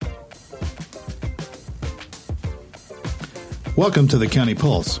Welcome to the County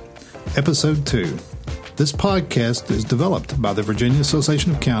Pulse, Episode 2. This podcast is developed by the Virginia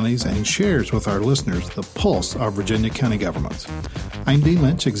Association of Counties and shares with our listeners the pulse of Virginia county governments. I'm Dean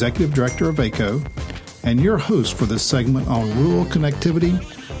Lynch, Executive Director of ACO, and your host for this segment on rural connectivity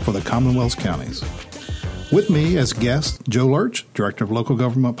for the Commonwealth's counties. With me as guest, Joe Lurch, Director of Local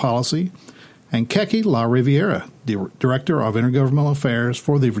Government Policy, and Kaki La Riviera, Director of Intergovernmental Affairs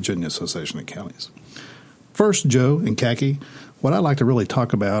for the Virginia Association of Counties. First, Joe and Kaki, what I'd like to really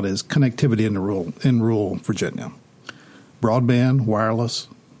talk about is connectivity in rural Virginia. Broadband, wireless,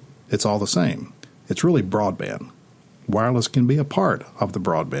 it's all the same. It's really broadband. Wireless can be a part of the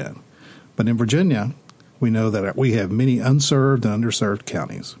broadband. But in Virginia, we know that we have many unserved and underserved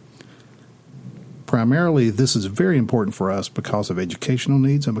counties. Primarily, this is very important for us because of educational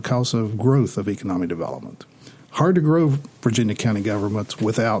needs and because of growth of economic development. Hard to grow Virginia county governments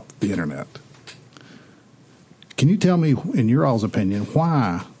without the internet. Can you tell me, in your all's opinion,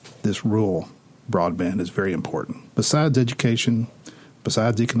 why this rural broadband is very important? Besides education,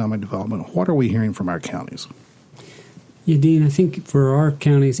 besides economic development, what are we hearing from our counties? Yeah, Dean, I think for our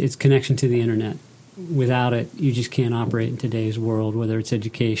counties, it's connection to the internet. Without it, you just can't operate in today's world, whether it's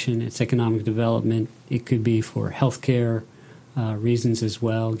education, it's economic development. It could be for healthcare reasons as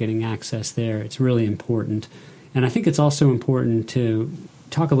well, getting access there. It's really important. And I think it's also important to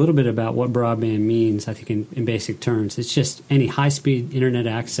talk a little bit about what broadband means, I think, in basic terms. It's just any high-speed internet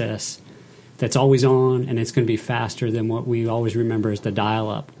access that's always on, and it's going to be faster than what we always remember as the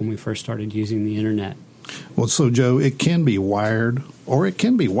dial-up when we first started using the internet. Well, so, Joe, it can be wired or it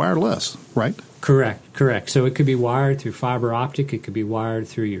can be wireless, right? Correct. So it could be wired through fiber optic. It could be wired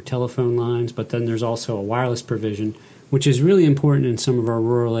through your telephone lines. But then there's also a wireless provision, which is really important in some of our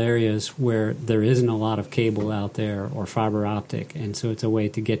rural areas where there isn't a lot of cable out there or fiber optic. And so it's a way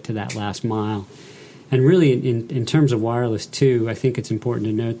to get to that last mile. And really, in terms of wireless, too, I think it's important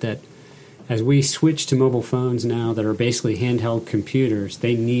to note that as we switch to mobile phones now that are basically handheld computers,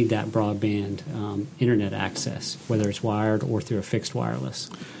 they need that broadband internet access, whether it's wired or through a fixed wireless.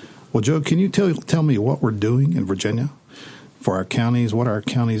 Well, Joe, can you tell me what we're doing in Virginia for our counties? What are our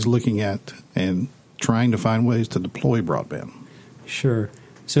counties looking at and trying to find ways to deploy broadband? Sure.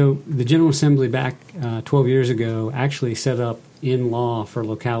 So the General Assembly back 12 years ago actually set up in law for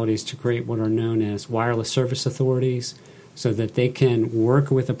localities to create what are known as wireless service authorities so that they can work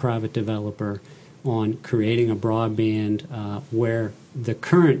with a private developer on creating a broadband where the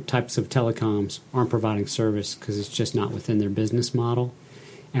current types of telecoms aren't providing service because it's just not within their business model.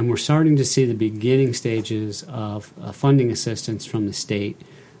 And we're starting to see the beginning stages of funding assistance from the state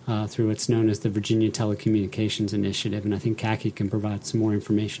through what's known as the Virginia Telecommunications Initiative. And I think Kaki can provide some more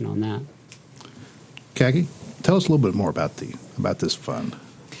information on that. Kaki, tell us a little bit more about this fund.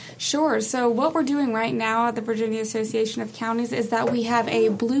 Sure. So what we're doing right now at the Virginia Association of Counties is that we have a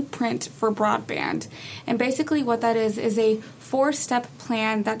blueprint for broadband. And basically what that is a 4-step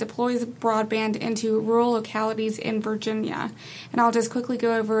plan that deploys broadband into rural localities in Virginia. And I'll just quickly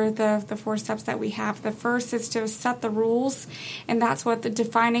go over the 4 steps that we have. The first is to set the rules, and that's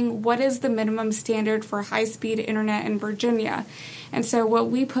defining what is the minimum standard for high-speed internet in Virginia. And so what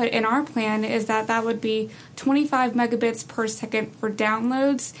we put in our plan is that would be 25 megabits per second for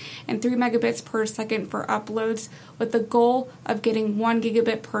downloads and 3 megabits per second for uploads, with the goal of getting 1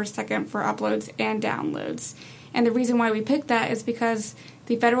 gigabit per second for uploads and downloads. And the reason why we picked that is because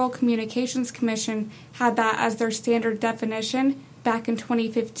the Federal Communications Commission had that as their standard definition back in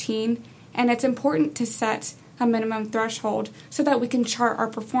 2015, and it's important to set a minimum threshold so that we can chart our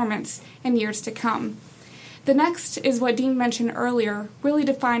performance in years to come. The next is what Dean mentioned earlier, really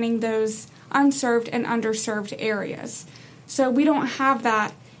defining those unserved and underserved areas. So we don't have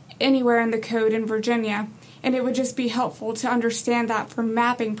that anywhere in the code in Virginia, and it would just be helpful to understand that for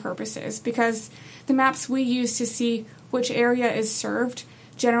mapping purposes, because the maps we use to see which area is served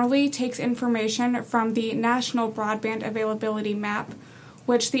generally takes information from the National Broadband Availability Map,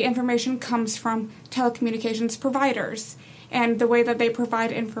 which the information comes from telecommunications providers. And the way that they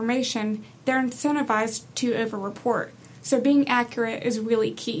provide information, they're incentivized to over-report. So being accurate is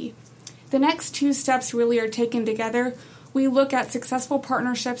really key. The next 2 steps really are taken together. We look at successful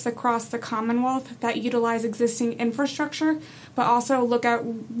partnerships across the Commonwealth that utilize existing infrastructure, but also look at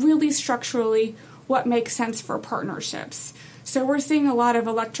really structurally what makes sense for partnerships. So we're seeing a lot of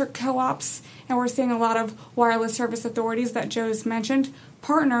electric co-ops, and we're seeing a lot of wireless service authorities that Joe's mentioned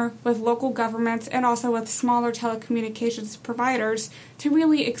partner with local governments and also with smaller telecommunications providers to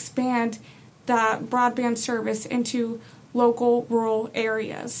really expand the broadband service into local rural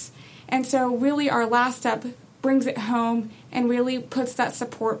areas. And so really our last step brings it home and really puts that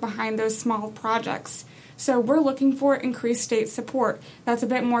support behind those small projects. So we're looking for increased state support that's a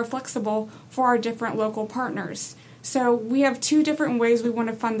bit more flexible for our different local partners. So we have two different ways we want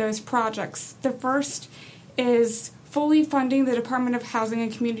to fund those projects. The first is fully funding the Department of Housing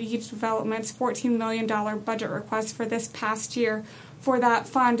and Community Development's $14 million budget request for this past year for that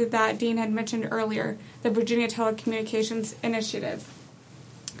fund that Dean had mentioned earlier, the Virginia Telecommunications Initiative.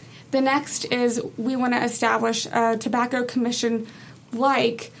 The next is we want to establish a Tobacco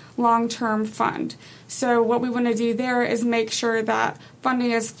Commission-like long-term fund. So what we want to do there is make sure that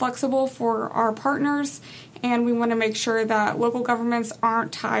funding is flexible for our partners, and we want to make sure that local governments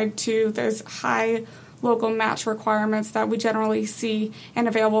aren't tied to those high local match requirements that we generally see in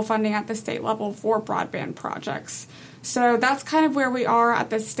available funding at the state level for broadband projects. So that's kind of where we are at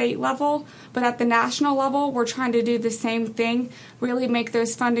the state level, but at the national level, we're trying to do the same thing, really make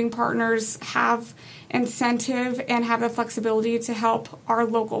those funding partners have incentive and have the flexibility to help our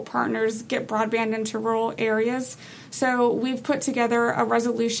local partners get broadband into rural areas. So we've put together a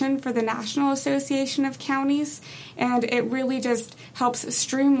resolution for the National Association of Counties, and it really just helps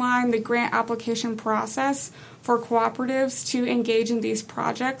streamline the grant application process for cooperatives to engage in these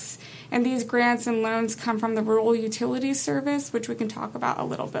projects. And these grants and loans come from the Rural Utilities Service, which we can talk about a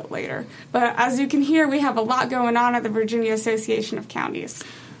little bit later. But as you can hear, we have a lot going on at the Virginia Association of Counties.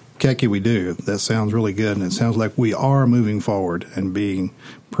 Kaki, we do. That sounds really good, and it sounds like we are moving forward and being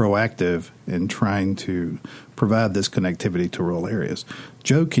proactive in trying to provide this connectivity to rural areas.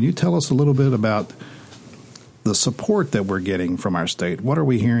 Joe, can you tell us a little bit about the support that we're getting from our state? What are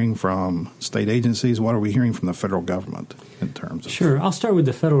we hearing from state agencies? What are we hearing from the federal government in terms of? Sure. I'll start with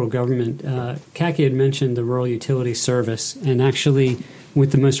the federal government. Kaki had mentioned the Rural Utilities Service, and actually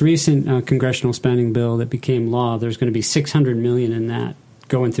with the most recent congressional spending bill that became law, there's going to be $600 million in that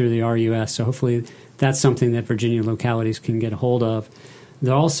going through the RUS. So hopefully that's something that Virginia localities can get a hold of.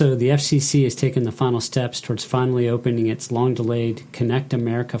 Also, the FCC has taken the final steps towards finally opening its long-delayed Connect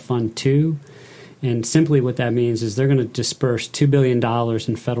America Fund 2. And simply what that means is they're going to disperse $2 billion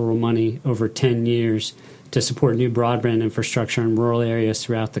in federal money over 10 years to support new broadband infrastructure in rural areas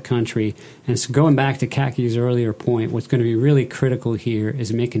throughout the country. And so going back to Kaki's earlier point, what's going to be really critical here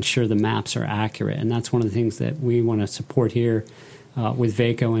is making sure the maps are accurate. And that's one of the things that we want to support here with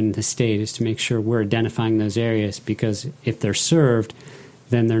VACO and the state, is to make sure we're identifying those areas, because if they're served,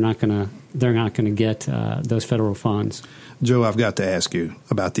 then they're not going to get those federal funds. Joe, I've got to ask you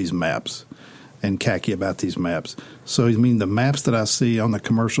about these maps, and Kaki about these maps. So you mean the maps that I see on the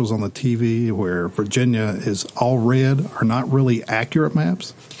commercials on the TV where Virginia is all red are not really accurate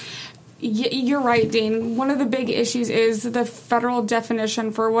maps? You're right, Dean. One of the big issues is the federal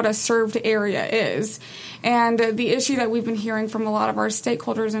definition for what a served area is. And the issue that we've been hearing from a lot of our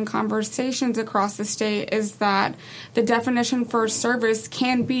stakeholders in conversations across the state is that the definition for service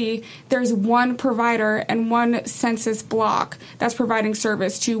can be there's one provider and one census block that's providing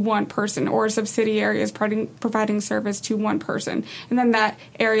service to one person, or a subsidiary is providing service to one person. And then that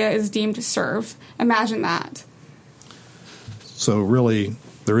area is deemed served. Imagine that. So really,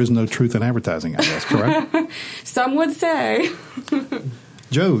 there is no truth in advertising, I guess, correct? Some would say.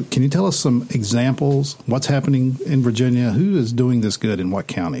 Joe, can you tell us some examples? What's happening in Virginia? Who is doing this good in what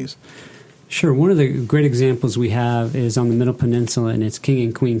counties? Sure. One of the great examples we have is on the Middle Peninsula, and it's King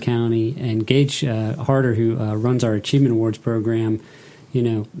and Queen County. And Gage Harder, who runs our Achievement Awards program,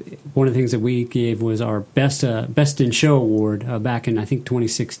 one of the things that we gave was our Best in Show Award back in, I think,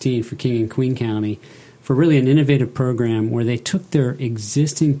 2016 for King and Queen County, for really an innovative program where they took their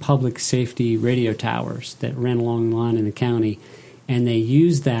existing public safety radio towers that ran along the line in the county, and they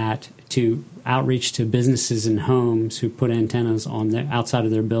used that to outreach to businesses and homes who put antennas on the outside of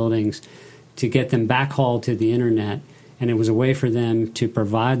their buildings to get them backhauled to the internet. And it was a way for them to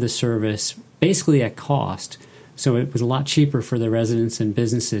provide the service basically at cost. So it was a lot cheaper for the residents and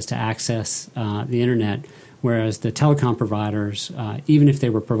businesses to access the internet, whereas the telecom providers, even if they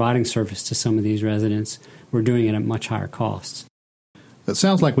were providing service to some of these residents, were doing it at much higher costs. It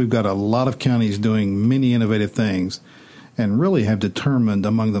sounds like we've got a lot of counties doing many innovative things and really have determined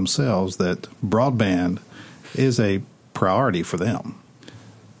among themselves that broadband is a priority for them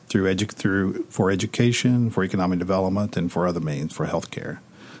for education, for economic development, and for other means, for health care.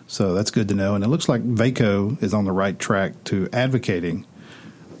 So that's good to know. And it looks like VACO is on the right track to advocating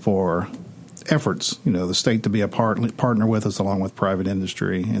for efforts, the state to be a partner with us along with private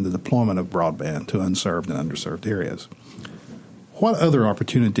industry in the deployment of broadband to unserved and underserved areas. What other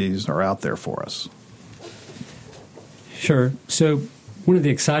opportunities are out there for us? Sure. So One of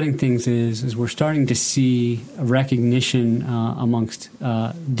the exciting things is we're starting to see a recognition amongst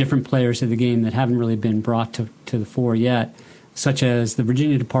different players of the game that haven't really been brought to the fore yet, such as the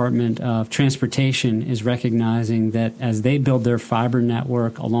Virginia Department of Transportation is recognizing that as they build their fiber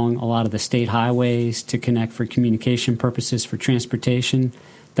network along a lot of the state highways to connect for communication purposes for transportation,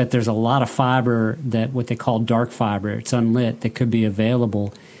 that there's a lot of fiber, that what they call dark fiber, it's unlit, that could be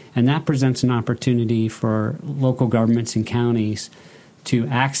available. And that presents an opportunity for local governments and counties to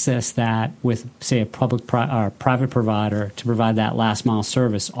access that with, say, a public or private provider to provide that last mile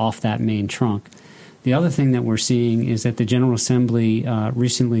service off that main trunk. The other thing that we're seeing is that the General Assembly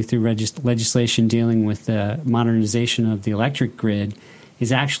recently, through legislation dealing with the modernization of the electric grid,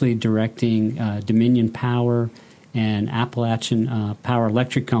 is actually directing Dominion Power and Appalachian Power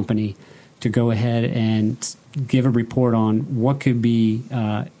Electric Company to go ahead and give a report on what could be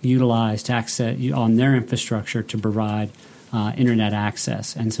utilized to access on their infrastructure to provide internet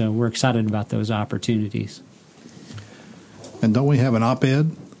access. And so we're excited about those opportunities. And don't we have an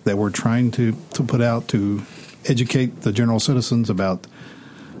op-ed that we're trying to put out to educate the general citizens about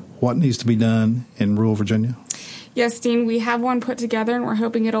what needs to be done in rural Virginia? Yes, Dean, we have one put together, and we're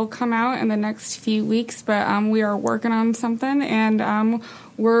hoping it'll come out in the next few weeks, but we are working on something, and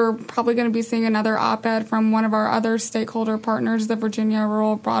we're probably going to be seeing another op-ed from one of our other stakeholder partners, the Virginia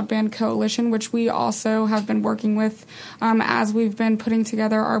Rural Broadband Coalition, which we also have been working with as we've been putting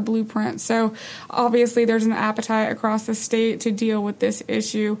together our blueprint. So obviously there's an appetite across the state to deal with this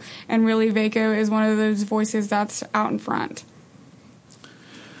issue, and really VACO is one of those voices that's out in front.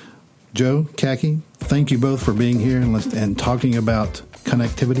 Joe, Kaki, thank you both for being here and talking about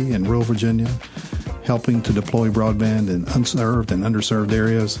connectivity in rural Virginia, helping to deploy broadband in unserved and underserved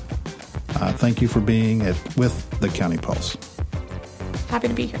areas. Thank you for being with the County Pulse. Happy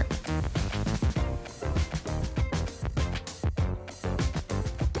to be here.